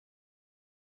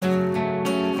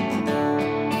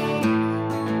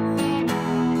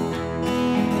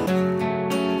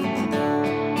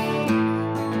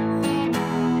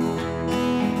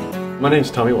My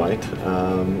name's Tommy White.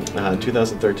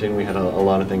 2013 we had a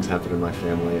lot of things happen in my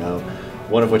family.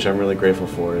 One of which I'm really grateful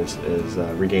for is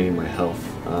regaining my health.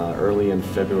 Late in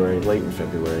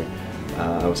February,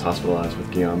 I was hospitalized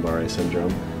with Guillain-Barré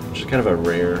syndrome, which is kind of a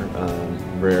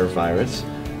rare virus.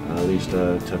 Leads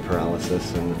to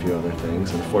paralysis and a few other things.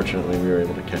 And fortunately, we were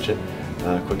able to catch it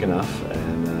quick enough.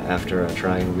 And after a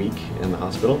trying week in the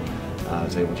hospital, I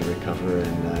was able to recover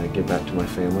and get back to my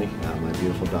family, my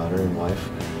beautiful daughter and wife.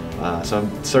 So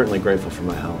I'm certainly grateful for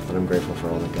my health, and I'm grateful for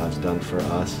all that God's done for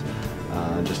us,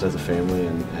 just as a family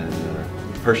and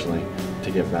personally,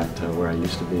 to get back to where I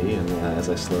used to be, and as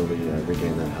I slowly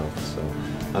regain that health.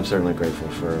 So I'm certainly grateful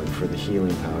for the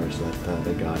healing powers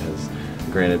that God has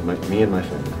granted me and my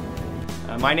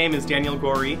family. My name is Daniel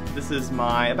Gorey. This is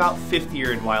my about 5th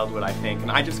year in Wildwood, I think,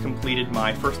 and I just completed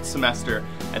my 1st semester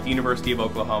at the University of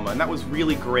Oklahoma, and that was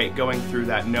really great, going through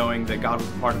that knowing that God was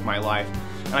a part of my life.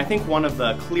 And I think one of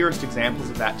the clearest examples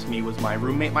of that to me was my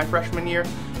roommate my freshman year.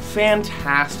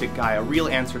 Fantastic guy, a real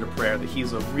answer to prayer, that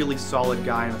he's a really solid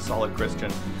guy and a solid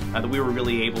Christian, that we were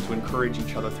really able to encourage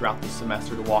each other throughout the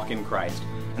semester to walk in Christ.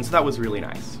 And so that was really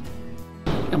nice.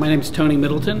 My name is Tony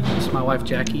Middleton. This is my wife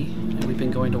Jackie, and we've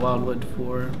been going to Wildwood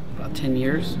for about 10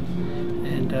 years.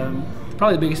 And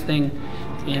probably the biggest thing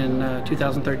in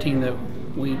 2013 that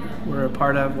we were a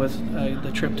part of was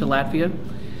the trip to Latvia.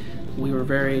 We were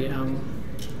very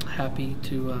happy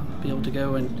to be able to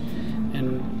go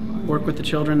and work with the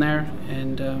children there,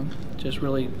 and just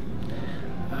really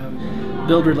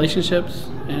build relationships,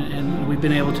 and we've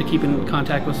been able to keep in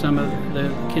contact with some of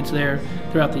the kids there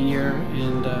throughout the year,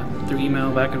 and through email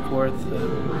back and forth,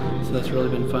 so that's really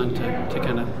been fun to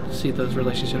kind of see those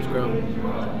relationships grow.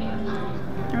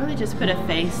 I really just put a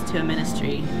face to a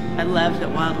ministry. I love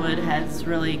that Wildwood has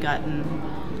really gotten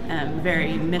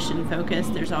very mission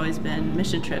focused. There's always been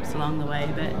mission trips along the way,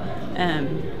 but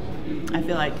I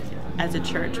feel like as a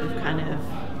church we've kind of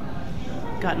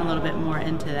gotten a little bit more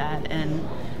into that, and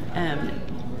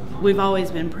we've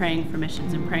always been praying for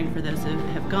missions and praying for those who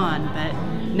have gone, but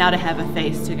now to have a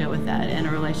face to go with that and a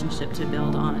relationship to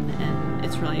build on, and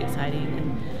it's really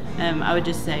exciting. And I would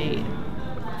just say,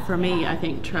 for me, I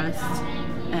think trust.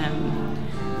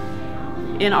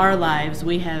 In our lives,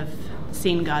 we have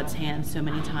seen God's hand so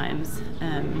many times.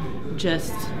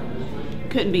 Just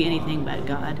couldn't be anything but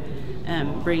God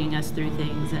bringing us through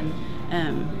things, and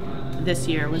this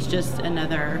year was just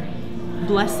another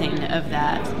blessing of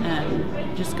that.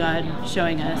 Just God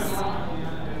showing us,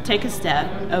 take a step,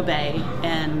 obey,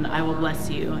 and I will bless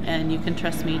you, and you can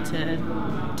trust me to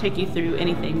take you through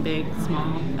anything big,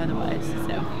 small, otherwise.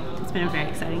 So it's been a very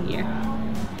exciting year.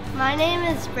 My name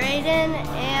is Brayden,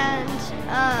 and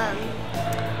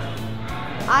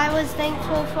I was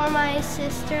thankful for my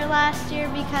sister last year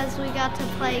because we got to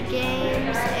play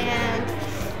games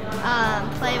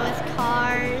and play with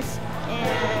cars,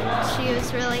 and she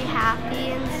was really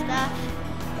happy and stuff.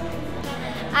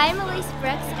 I'm Elise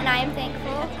Brooks, and I am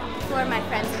thankful for my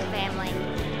friends and family.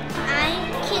 I'm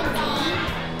Kinsey,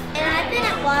 and I've been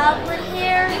at Wildwood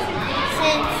here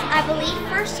since, I believe,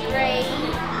 1st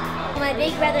grade. My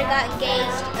big brother got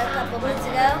engaged a couple months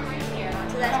ago,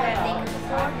 so that's what I'm thankful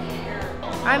for.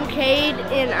 I'm Cade,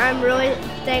 and I'm really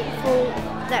thankful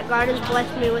that God has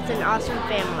blessed me with an awesome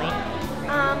family.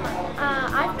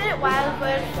 I've been at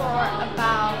Wildwood for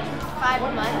about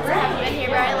 5 months. I haven't been here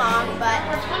very long, but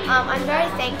I'm very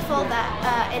thankful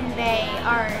that in May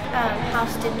our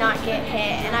house did not get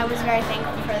hit, and I was very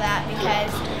thankful for that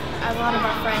because a lot of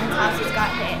our friends' houses got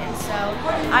hit, and so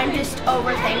I'm just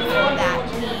over thankful that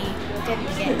we didn't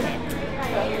get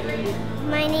hit.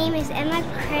 My name is Emma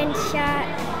Crenshaw.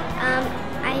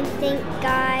 I thank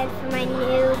God for my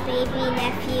new baby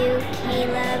nephew,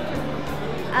 Caleb.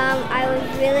 I was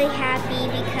really happy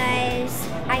because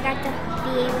I got to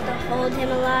be able to hold him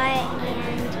a lot,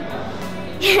 and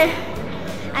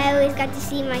I always got to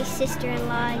see my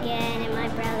sister-in-law again and my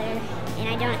brother, and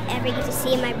I don't ever get to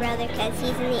see my brother because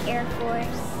he's in the Air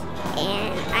Force.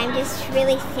 And I'm just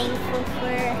really thankful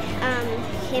for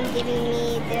him giving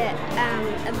me the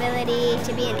ability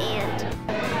to be an aunt.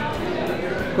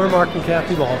 We're Mark and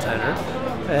Kathy Balltender,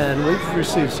 and we've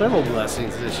received several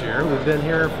blessings this year. We've been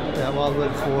here at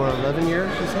Wildwood for 11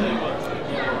 years or so.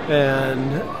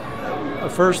 And the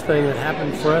first thing that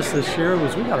happened for us this year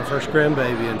was we got our first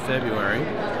grandbaby in February,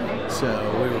 so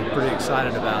we were pretty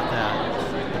excited about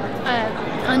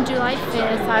that. On July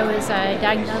 5th, I was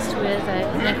diagnosed with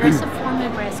an aggressive form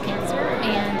of breast cancer,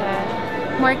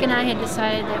 and Mark and I had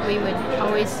decided that we would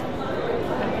always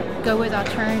go with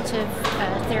alternative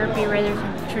therapy rather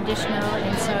than traditional,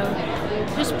 and so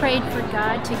just prayed for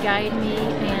God to guide me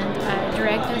and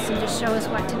direct us and just show us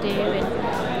what to do. And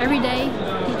every day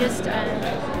he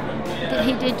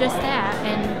did just that.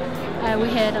 And we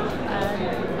had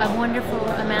a wonderful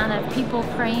amount of people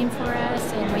praying for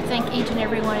us, and we thank each and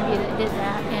every one of you that did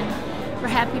that. And we're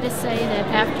happy to say that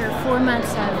after 4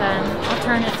 months of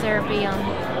alternative therapy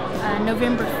on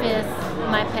November 5th,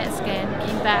 my PET scan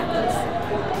came back.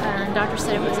 The doctor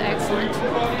said it was excellent.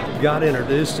 God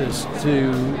introduced us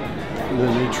to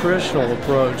the nutritional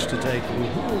approach to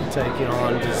taking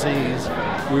on disease.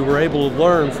 We were able to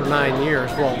learn for 9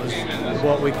 years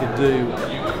what we could do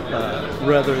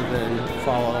rather than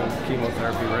follow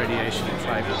chemotherapy, radiation,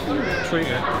 and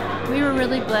treatment. We were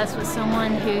really blessed with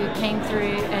someone who came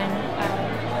through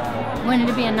and wanted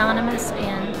to be anonymous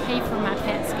and pay for my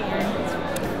PET scan.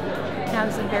 That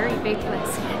was a very big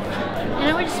blessing. And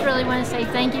I would just really want to say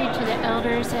thank you to the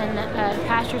elders and the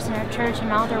pastors in our church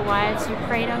and all their wives who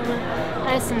prayed over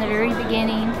us in the very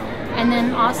beginning. And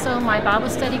then also my Bible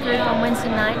study group on Wednesday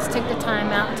nights took the time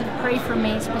out to pray for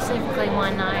me specifically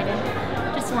one night.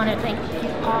 And just want to thank you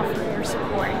all for your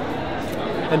support.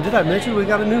 And did I mention we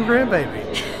got a new grandbaby?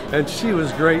 And she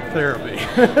was great therapy.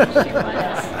 She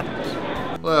was.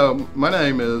 Hello, my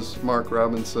name is Mark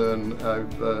Robinson.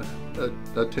 I've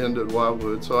attended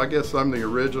Wildwood, so I guess I'm the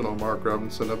original Mark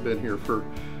Robinson. I've been here for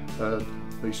at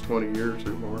least 20 years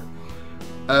or more.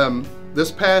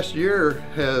 This past year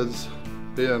has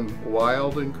been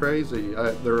wild and crazy.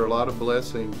 There are a lot of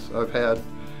blessings.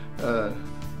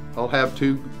 I'll have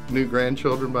 2 new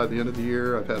grandchildren by the end of the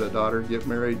year. I've had a daughter get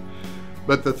married.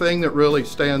 But the thing that really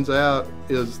stands out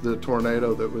is the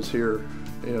tornado that was here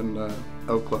in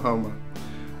Oklahoma.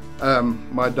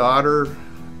 My daughter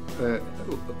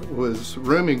was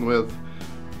rooming with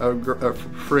a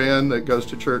friend that goes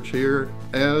to church here,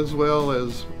 as well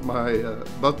as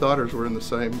both daughters were in the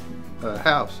same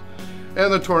house.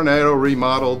 And the tornado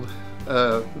remodeled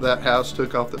that house,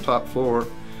 took off the top floor.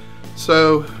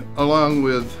 So along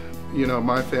with,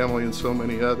 my family and so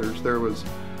many others, there was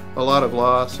a lot of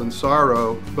loss and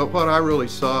sorrow, but what I really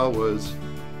saw was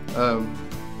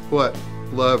what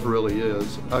love really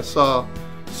is. I saw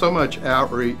so much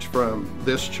outreach from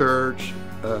this church,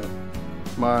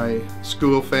 my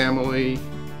school family,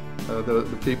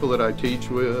 the people that I teach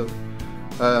with.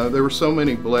 There were so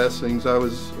many blessings.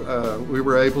 We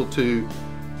were able to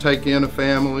take in a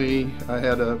family. I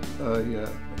had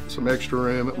some extra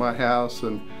room at my house,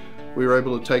 and we were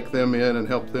able to take them in and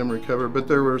help them recover. But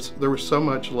there was so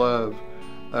much love.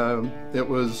 It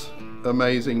was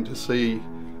amazing to see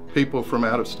people from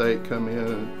out of state come in.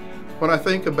 And when I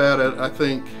think about it, I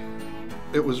think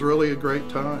it was really a great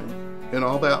time. In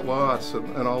all that loss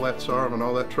and all that sorrow and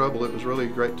all that trouble, it was really a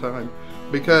great time,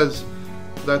 because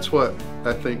that's what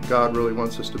I think God really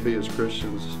wants us to be as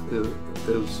Christians,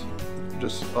 is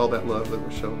just all that love that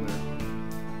was shown there.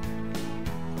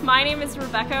 My name is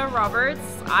Rebecca Roberts.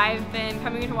 I've been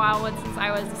coming to Wildwood since I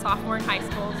was a sophomore in high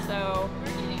school, so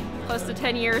close to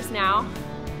 10 years now.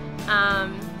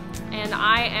 And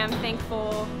I am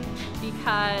thankful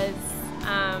because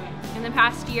in the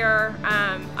past year,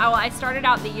 I started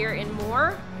out the year in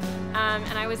Moore,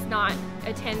 and I was not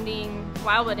attending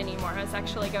Wildwood anymore. I was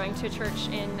actually going to a church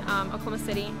in Oklahoma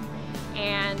City,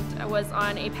 and I was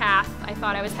on a path. I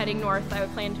thought I was heading north. I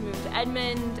would plan to move to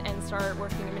Edmond and start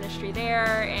working in ministry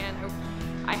there, and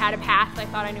I had a path. I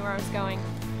thought I knew where I was going.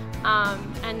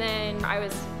 And then I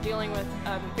was dealing with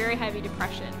very heavy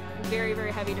depression, very,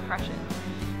 very heavy depression.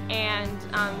 And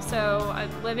so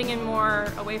living in Moore,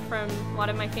 away from a lot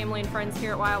of my family and friends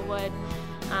here at Wildwood,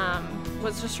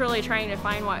 was just really trying to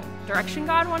find what direction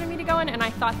God wanted me to go in, and I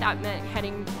thought that meant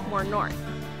heading more north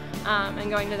and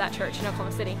going to that church in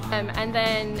Oklahoma City. And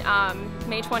then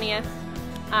May 20th,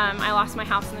 I lost my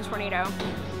house in a tornado,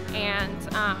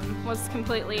 and was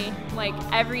completely, like,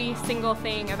 every single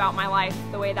thing about my life,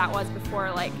 the way that was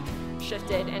before, like,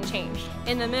 shifted and changed.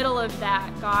 In the middle of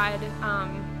that, God,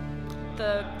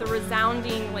 the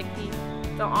resounding, like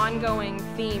the ongoing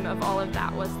theme of all of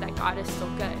that was that God is still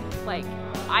good. Like,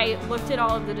 I looked at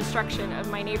all of the destruction of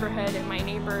my neighborhood and my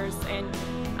neighbors, and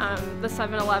the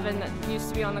 7-Eleven that used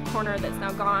to be on the corner that's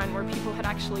now gone, where people had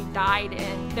actually died,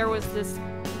 and there was this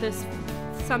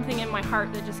something in my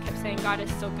heart that just kept saying God is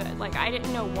still good. Like, I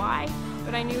didn't know why,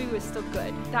 but I knew he was still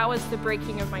good. That was the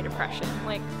breaking of my depression.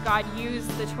 Like, God used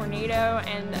the tornado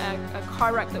and a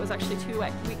car wreck that was actually 2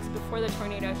 weeks before the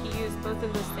tornado. He used both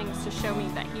of those things to show me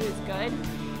that he was good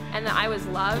and that I was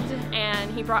loved.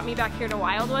 And he brought me back here to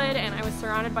Wildwood, and I was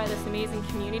surrounded by this amazing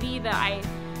community that I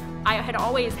had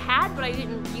always had, but I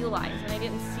didn't realize, and I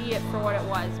didn't see it for what it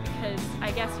was, because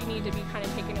I guess you need to be kind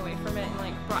of taken away from it and,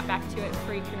 like, brought back to it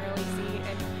before you can really see.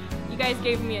 And you guys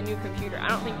gave me a new computer. I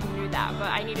don't think you knew that, but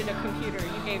I needed a computer.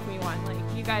 You gave me one. Like,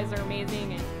 you guys are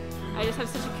amazing, and I just have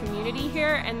such a community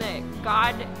here, and that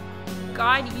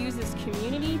God uses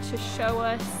community to show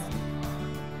us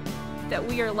that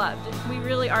we are loved. We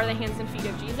really are the hands and feet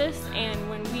of Jesus, and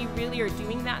when we really are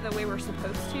doing that the way we're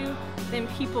supposed to, then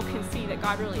people can see that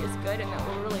God really is good and that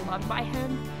we're really loved by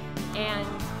Him. And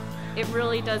it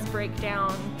really does break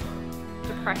down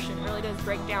depression, it really does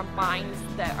break down binds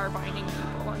that are binding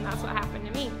people, and that's what happened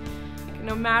to me. Like,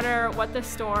 no matter what the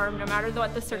storm, no matter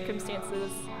what the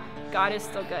circumstances, God is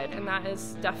still good, and that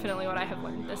is definitely what I have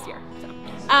learned this year. So.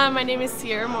 My name is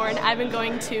Sierra Moore, and I've been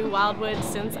going to Wildwood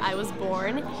since I was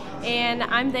born, and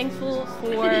I'm thankful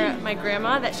for my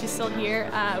grandma that she's still here.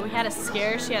 We had a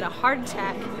scare. She had a heart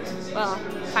attack, well,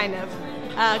 kind of,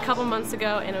 a couple months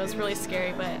ago, and it was really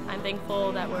scary, but I'm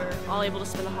thankful that we're all able to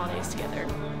spend the holidays together.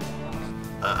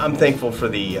 I'm thankful for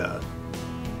the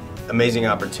amazing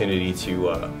opportunity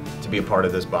to be a part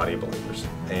of this body of believers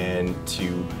and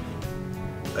to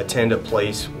attend a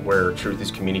place where truth is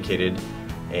communicated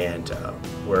and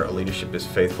where a leadership is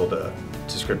faithful to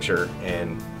Scripture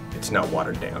and it's not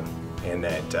watered down, and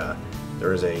that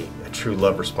there is a true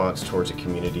love response towards a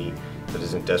community that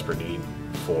is in desperate need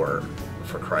for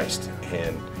Christ.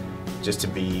 And just to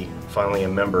be finally a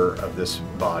member of this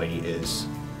body is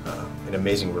an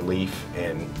amazing relief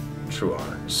and true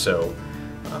honor. So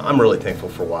I'm really thankful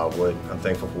for Wildwood. I'm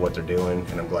thankful for what they're doing,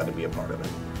 and I'm glad to be a part of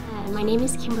it. My name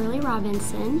is Kimberly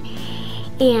Robinson,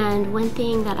 and one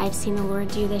thing that I've seen the Lord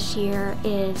do this year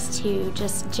is to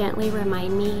just gently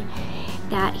remind me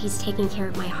that He's taking care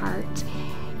of my heart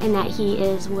and that He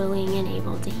is willing and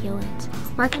able to heal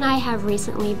it. Mark and I have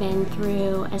recently been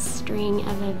through a string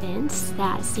of events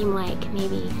that seem like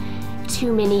maybe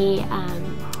too many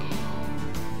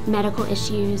medical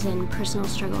issues and personal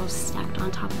struggles stacked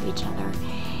on top of each other.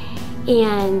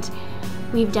 And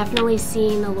we've definitely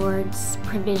seen the Lord's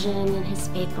provision and His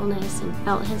faithfulness and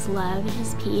felt His love and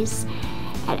His peace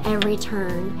at every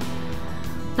turn.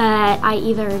 But I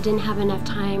either didn't have enough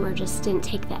time or just didn't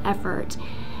take the effort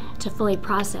to fully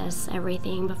process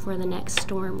everything before the next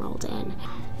storm rolled in.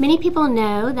 Many people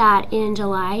know that in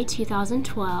July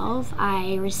 2012,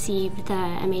 I received the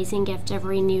amazing gift of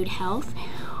renewed health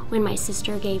when my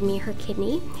sister gave me her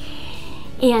kidney.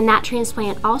 And that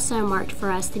transplant also marked for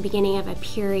us the beginning of a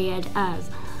period of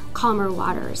calmer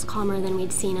waters, calmer than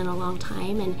we'd seen in a long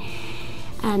time,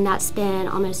 and that's been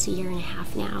almost a year and a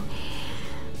half now.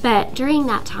 But during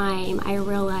that time, I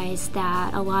realized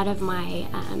that a lot of my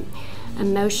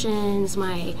emotions,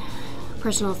 my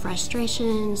personal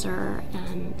frustrations or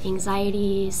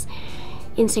anxieties,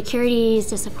 insecurities,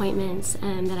 disappointments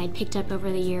that I'd picked up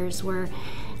over the years were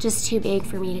just too big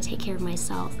for me to take care of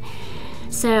myself.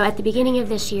 So at the beginning of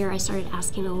this year, I started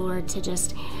asking the Lord to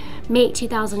just make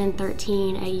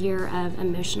 2013 a year of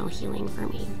emotional healing for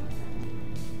me.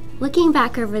 Looking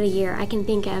back over the year, I can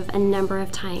think of a number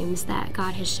of times that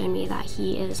God has shown me that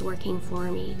He is working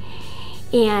for me.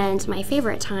 And my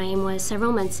favorite time was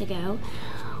several months ago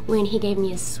when He gave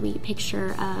me a sweet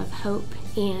picture of hope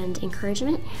and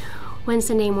encouragement one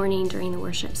Sunday morning during the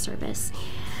worship service.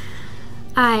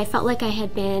 I felt like I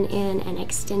had been in an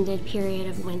extended period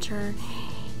of winter,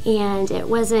 and it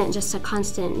wasn't just a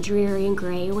constant dreary and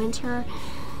gray winter.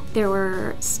 There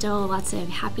were still lots of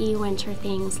happy winter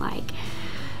things,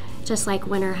 just like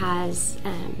winter has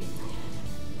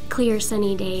clear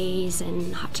sunny days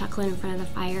and hot chocolate in front of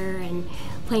the fire and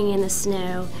playing in the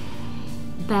snow,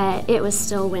 but it was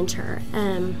still winter.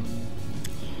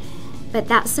 But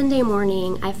that Sunday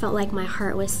morning, I felt like my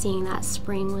heart was seeing that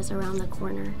spring was around the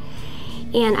corner.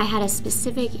 And I had a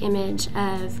specific image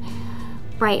of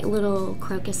bright little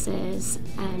crocuses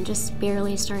just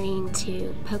barely starting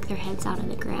to poke their heads out of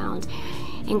the ground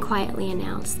and quietly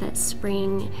announce that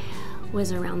spring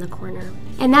was around the corner.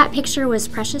 And that picture was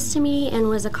precious to me and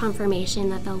was a confirmation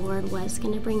that the Lord was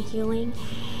going to bring healing.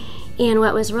 And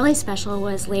what was really special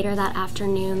was later that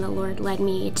afternoon, the Lord led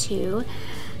me to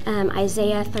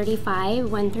Isaiah 35,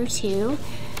 1-2,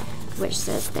 which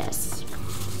says this: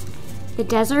 "The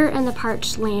desert and the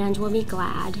parched land will be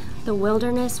glad. The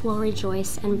wilderness will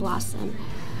rejoice and blossom.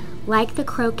 Like the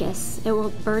crocus, it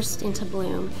will burst into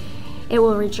bloom. It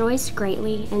will rejoice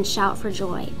greatly and shout for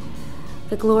joy.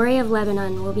 The glory of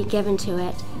Lebanon will be given to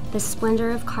it, the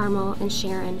splendor of Carmel and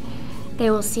Sharon. They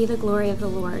will see the glory of the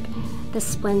Lord, the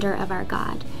splendor of our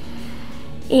God."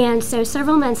 And so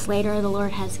several months later, the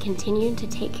Lord has continued to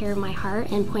take care of my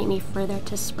heart and point me further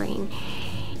to spring.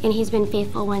 And He's been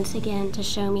faithful once again to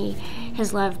show me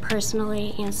His love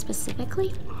personally and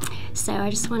specifically. So I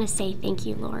just want to say thank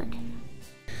you, Lord.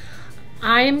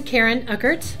 I'm Karen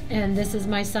Uckert, and this is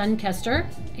my son Kester,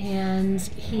 and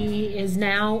he is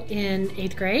now in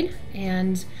 8th grade.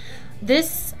 And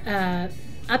this,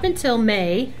 up until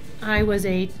May, I was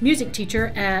a music teacher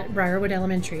at Briarwood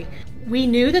Elementary. We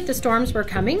knew that the storms were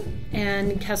coming,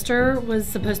 and Kester was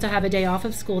supposed to have a day off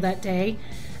of school that day,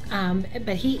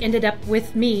 but he ended up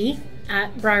with me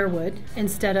at Briarwood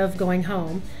instead of going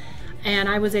home. And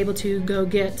I was able to go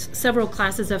get several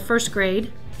classes of 1st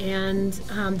grade, and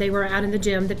they were out in the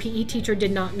gym. The PE teacher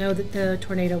did not know that the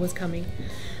tornado was coming.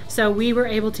 So we were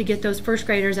able to get those 1st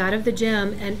graders out of the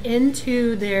gym and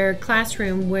into their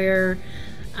classroom where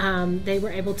they were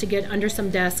able to get under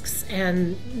some desks,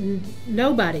 and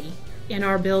nobody in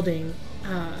our building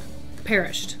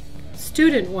perished.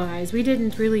 Student-wise, we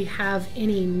didn't really have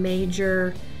any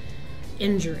major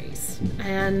injuries.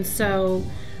 And so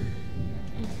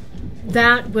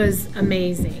that was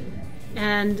amazing.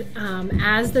 And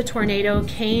as the tornado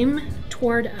came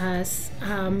toward us,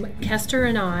 Kester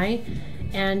and I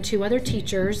and 2 other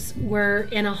teachers were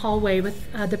in a hallway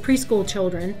with the preschool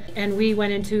children, and we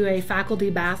went into a faculty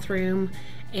bathroom,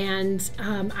 and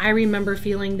I remember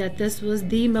feeling that this was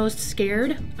the most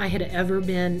scared I had ever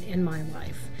been in my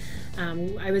life.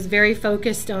 I was very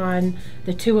focused on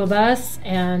the 2 of us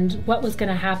and what was going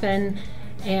to happen.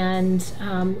 And,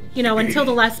 you know, until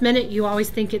the last minute, you always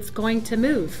think it's going to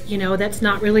move. You know, that's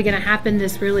not really going to happen.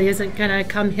 This really isn't going to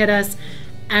come hit us.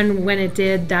 And when it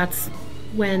did, that's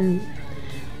when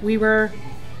we were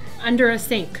under a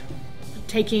sink,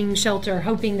 taking shelter,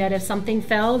 hoping that if something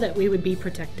fell, that we would be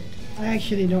protected. I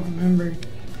actually don't remember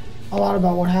a lot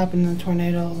about what happened in the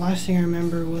tornado. The last thing I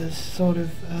remember was sort of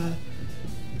a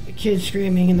kid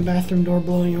screaming and the bathroom door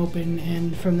blowing open,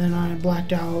 and from then on I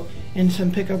blacked out in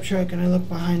some pickup truck, and I look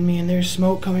behind me and there's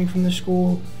smoke coming from the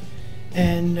school,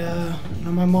 and you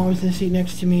know, my mom's in the seat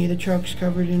next to me, the truck's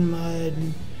covered in mud,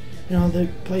 and you know, the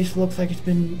place looks like it's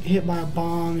been hit by a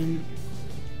bomb, and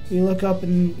we look up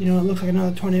and you know, it looks like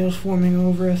another tornado's forming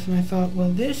over us, and I thought, well,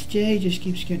 this day just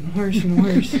keeps getting worse and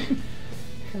worse.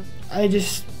 I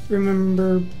just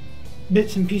remember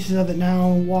bits and pieces of it now,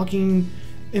 walking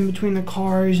in between the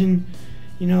cars, and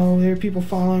you know, there were people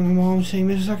following my mom saying,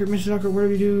 Mrs. Uckert, what do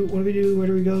we do? What do we do? Where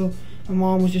do we go? My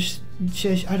mom was just,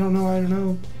 I don't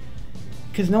know.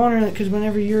 Because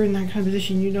whenever you're in that kind of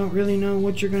position, you don't really know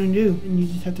what you're going to do. And you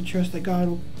just have to trust that God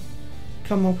will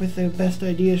come up with the best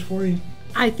ideas for you.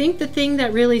 I think the thing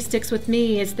that really sticks with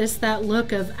me is that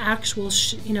look of actual,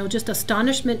 you know, just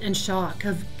astonishment and shock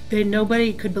of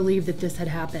nobody could believe that this had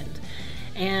happened.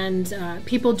 And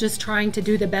people just trying to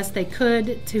do the best they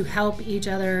could to help each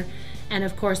other. And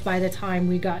of course, by the time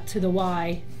we got to the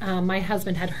Y, my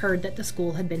husband had heard that the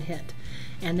school had been hit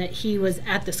and that he was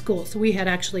at the school. So we had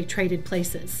actually traded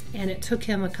places. And it took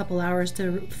him a couple hours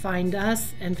to find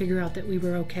us and figure out that we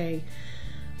were okay.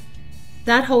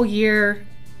 That whole year,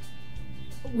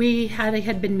 we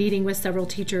had been meeting with several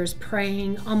teachers,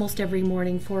 praying almost every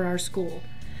morning for our school,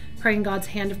 praying God's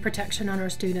hand of protection on our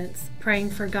students,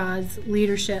 praying for God's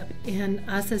leadership in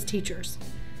us as teachers.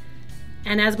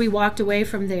 And as we walked away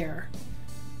from there,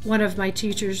 one of my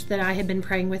teachers that I had been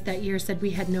praying with that year said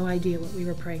we had no idea what we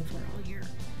were praying for all year.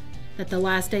 That the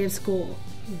last day of school,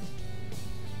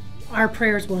 our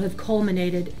prayers will have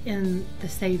culminated in the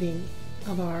saving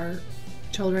of our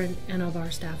children and of our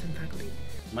staff and faculty.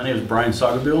 My name is Brian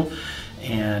Sogabill,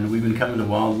 and we've been coming to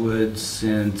Wildwood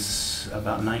since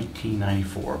about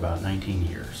 1994, about 19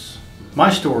 years.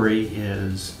 My story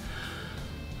is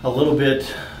a little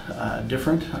bit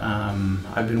different.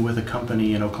 I've been with a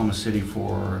company in Oklahoma City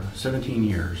for 17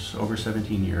 years, over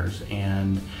 17 years,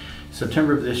 and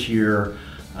September of this year,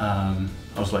 I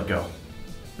was let go.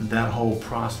 That whole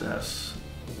process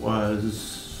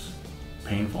was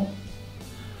painful.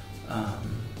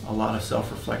 A lot of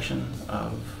self-reflection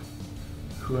of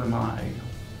who am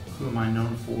I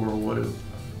known for,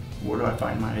 where do I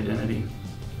find my identity?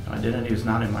 My identity is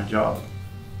not in my job.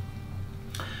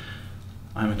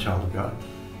 I'm a child of God.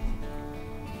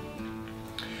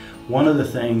 One of the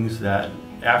things that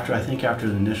after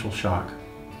the initial shock,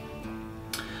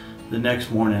 the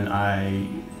next morning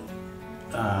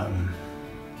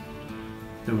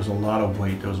there was a lot of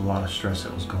weight, there was a lot of stress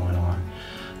that was going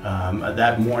on.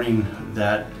 That morning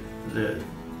that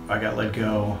I got let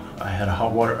go, I had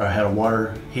a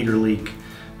water heater leak,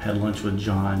 had lunch with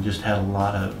John, just had a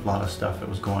lot of stuff that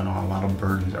was going on, a lot of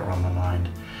burdens that were on my mind.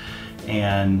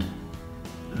 And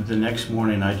the next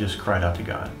morning I just cried out to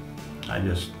God. I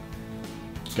just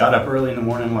got up early in the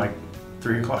morning, like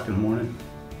 3 o'clock in the morning,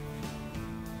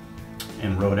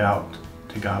 and wrote out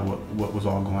to God what was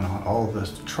all going on, all of the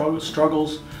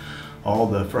struggles, all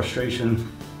the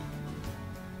frustration.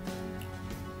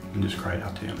 and just cried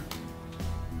out to him.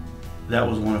 That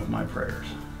was one of my prayers,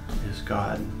 is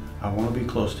God, I want to be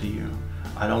close to you.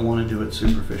 I don't want to do it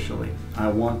superficially. I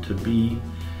want to be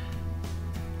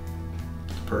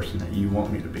the person that you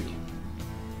want me to be.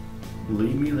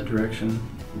 Lead me in the direction,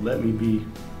 let me be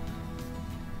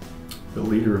the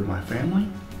leader of my family,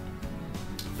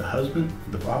 the husband,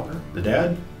 the father, the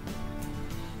dad,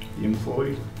 the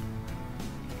employee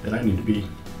that I need to be.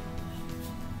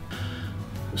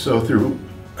 So through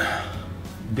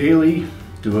daily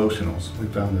devotionals, we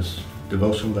found this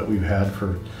devotional that we've had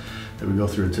that we go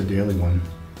through. It's a daily one,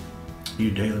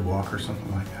 you daily walk or something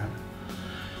like that.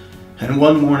 And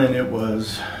one morning it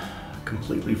was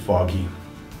completely foggy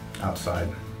outside.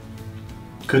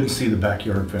 Couldn't see the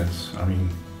backyard fence, I mean,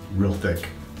 real thick.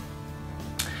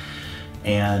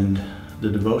 And the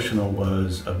devotional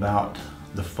was about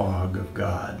the fog of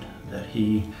God, that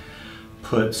He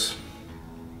puts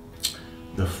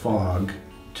the fog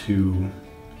to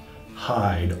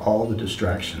hide all the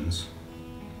distractions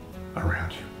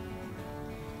around you.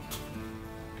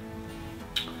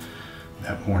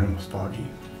 That morning was foggy.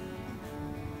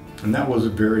 And that was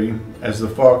as the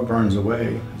fog burns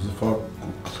away, as the fog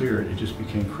cleared, it just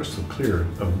became crystal clear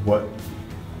of what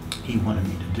He wanted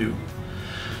me to do.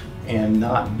 And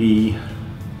not be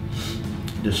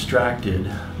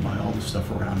distracted by all the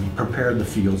stuff around me. Prepare the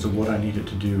fields of what I needed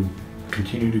to do.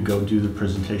 Continue to go do the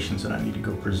presentations that I need to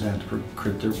go present,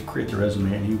 create the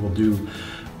resume, and He will do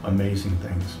amazing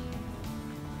things.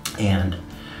 And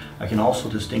I can also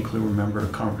distinctly remember a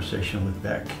conversation with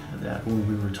Beck that when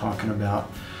we were talking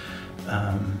about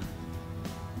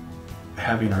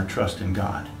having our trust in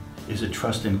God. Is it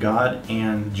trust in God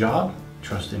and job?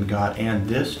 Trust in God and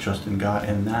this? Trust in God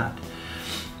and that?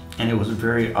 And it was a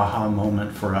very aha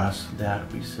moment for us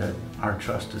that we said our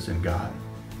trust is in God.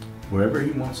 Wherever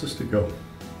He wants us to go,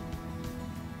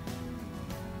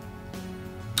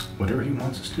 whatever He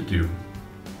wants us to do,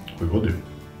 we will do.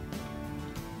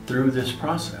 Through this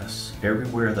process,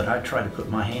 everywhere that I try to put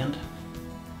my hand,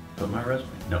 put my resume,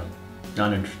 no,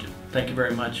 not interested. Thank you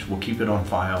very much, we'll keep it on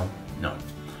file, no.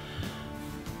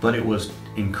 But it was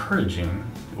encouraging,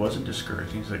 it wasn't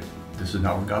discouraging. It's like, this is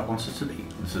not where God wants us to be.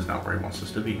 This is not where He wants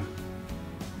us to be.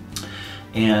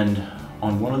 And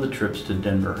on one of the trips to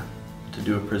Denver to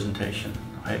do a presentation,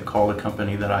 I had called a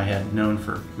company that I had known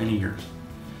for many years.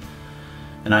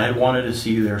 And I had wanted to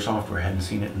see their software. I hadn't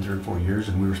seen it in 3 or 4 years,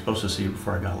 and we were supposed to see it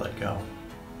before I got let go.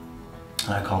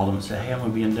 And I called them and said, hey, I'm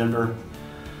going to be in Denver.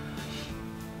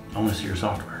 I want to see your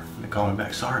software. And they called me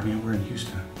back, sorry man, we're in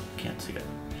Houston. Can't see it.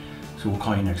 So we'll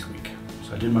call you next week.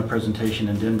 So I did my presentation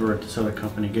in Denver at this other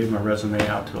company, gave my resume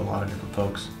out to a lot of different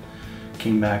folks.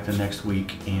 Came back the next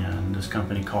week, and this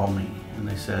company called me, and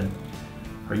they said,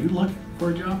 are you looking for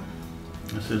a job?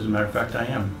 I said, as a matter of fact, I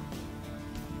am.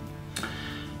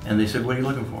 And they said, what are you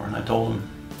looking for? And I told them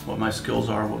what my skills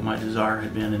are, what my desire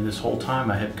had been, and this whole time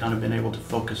I had kind of been able to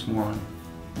focus more on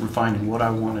refining what I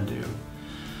want to do.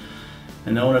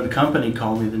 And the owner of the company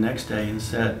called me the next day and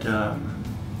said,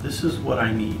 this is what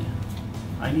I need.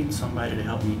 I need somebody to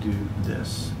help me do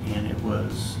this. And it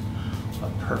was a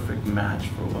perfect match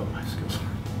for what my skills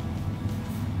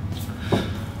are.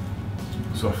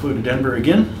 So I flew to Denver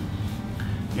again,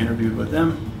 interviewed with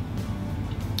them.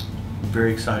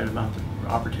 Very excited about the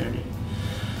opportunity.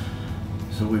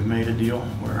 So we've made a deal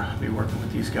where I'll be working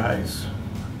with these guys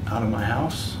out of my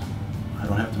house. I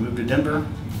don't have to move to Denver.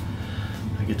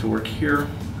 I get to work here.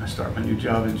 I start my new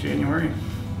job in January.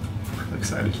 I'm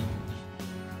excited.